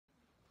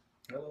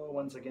Hello,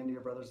 once again, dear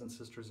brothers and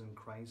sisters in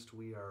Christ.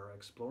 We are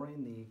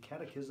exploring the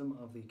Catechism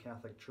of the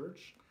Catholic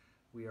Church.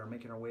 We are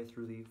making our way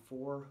through the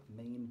four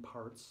main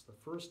parts. The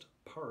first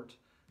part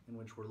in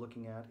which we're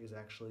looking at is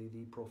actually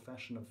the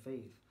profession of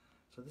faith.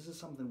 So this is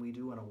something we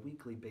do on a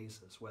weekly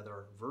basis,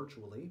 whether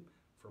virtually,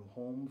 from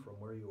home, from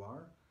where you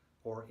are,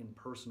 or in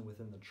person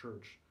within the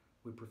church.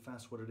 We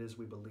profess what it is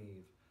we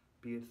believe,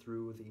 be it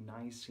through the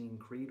Nicene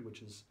Creed,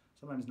 which is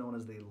sometimes known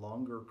as the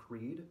longer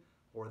creed,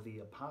 or the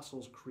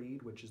Apostles'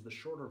 Creed, which is the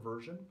shorter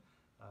version,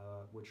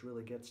 which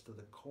really gets to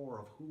the core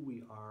of who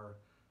we are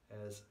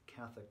as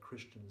Catholic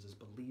Christians, as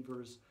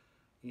believers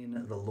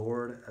in the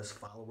Lord, as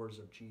followers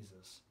of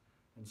Jesus.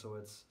 And so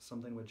it's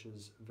something which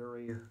is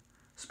very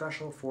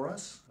special for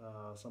us,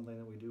 something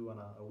that we do on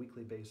a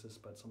weekly basis,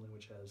 but something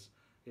which has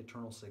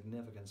eternal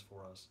significance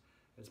for us.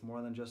 It's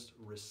more than just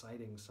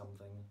reciting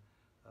something,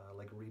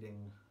 like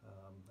reading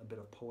a bit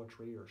of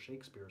poetry or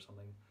Shakespeare or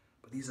something,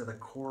 but these are the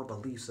core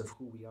beliefs of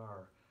who we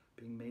are.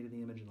 Being made in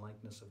the image and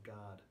likeness of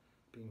God,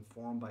 being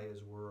formed by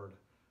His Word,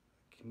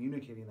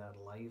 communicating that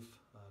life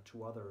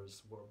to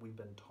others, what we've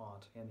been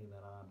taught, handing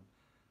that on,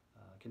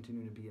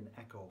 continuing to be an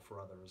echo for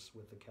others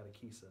with the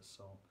catechesis.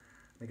 So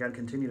may God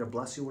continue to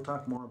bless you. We'll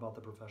talk more about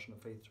the profession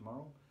of faith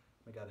tomorrow.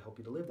 May God help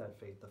you to live that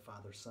faith, the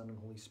Father, Son, and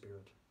Holy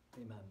Spirit.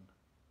 Amen.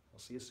 We'll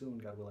see you soon,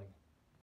 God willing.